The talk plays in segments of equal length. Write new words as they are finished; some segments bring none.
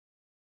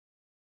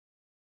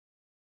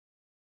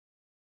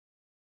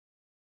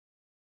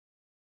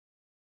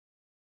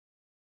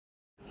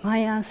My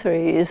answer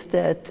is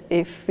that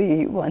if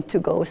we want to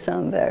go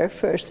somewhere,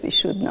 first we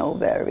should know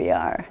where we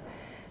are.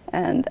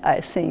 And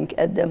I think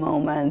at the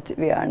moment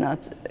we are not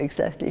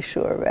exactly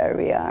sure where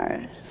we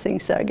are.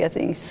 Things are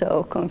getting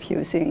so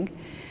confusing.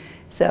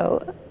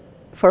 So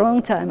for a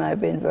long time I've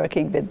been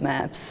working with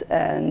maps,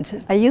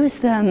 and I use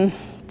them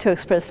to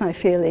express my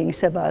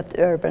feelings about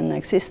urban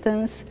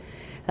existence.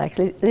 Like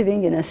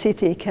living in a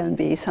city can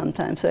be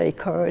sometimes very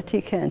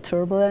chaotic and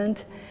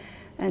turbulent,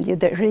 and you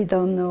really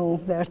don't know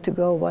where to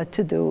go, what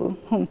to do,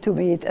 whom to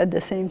meet at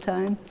the same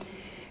time.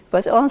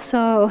 But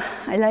also,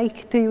 I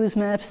like to use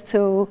maps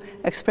to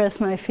express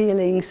my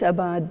feelings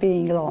about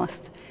being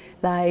lost,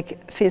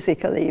 like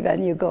physically.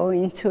 When you go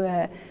into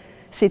a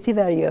city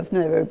where you have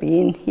never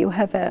been, you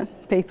have a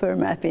paper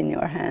map in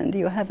your hand,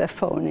 you have a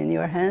phone in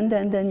your hand,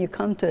 and then you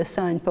come to a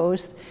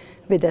signpost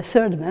with a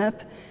third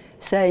map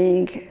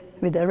saying,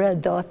 with a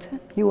red dot,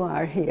 you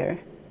are here.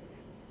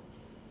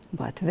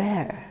 But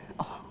where?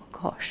 Oh,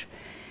 gosh.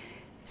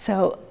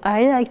 So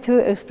I like to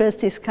express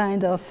this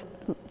kind of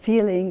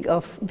feeling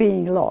of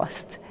being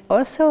lost.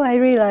 Also, I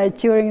realized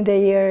during the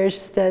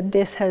years that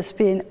this has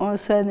been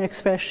also an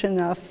expression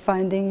of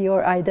finding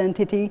your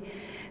identity,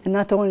 and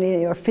not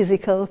only your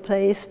physical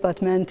place,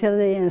 but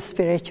mentally and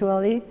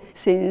spiritually.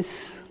 Since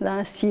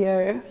last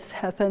year is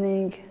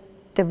happening,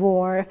 the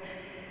war,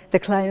 the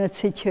climate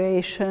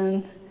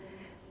situation,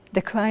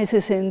 the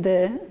crisis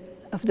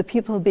of the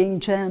people being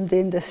jammed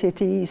in the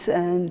cities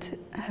and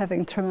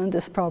having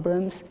tremendous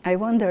problems. I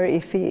wonder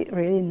if we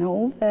really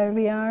know where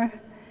we are.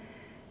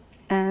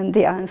 And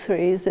the answer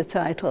is the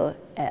title,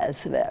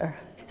 Elsewhere.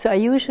 So I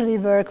usually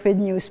work with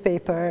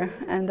newspaper,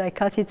 and I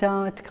cut it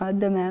out, cut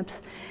the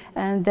maps,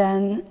 and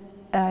then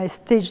I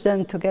stitch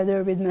them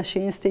together with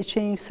machine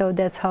stitching, so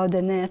that's how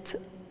the net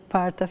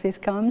part of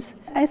it comes.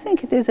 I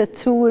think it is a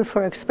tool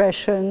for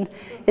expression.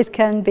 It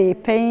can be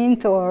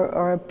paint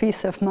or a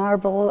piece of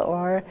marble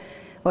or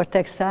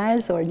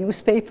textiles or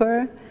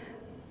newspaper.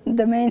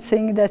 The main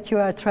thing that you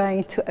are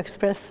trying to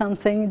express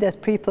something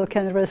that people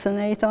can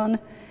resonate on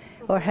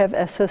or have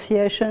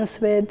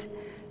associations with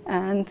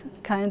and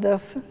kind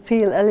of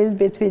feel a little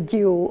bit with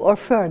you or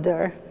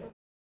further.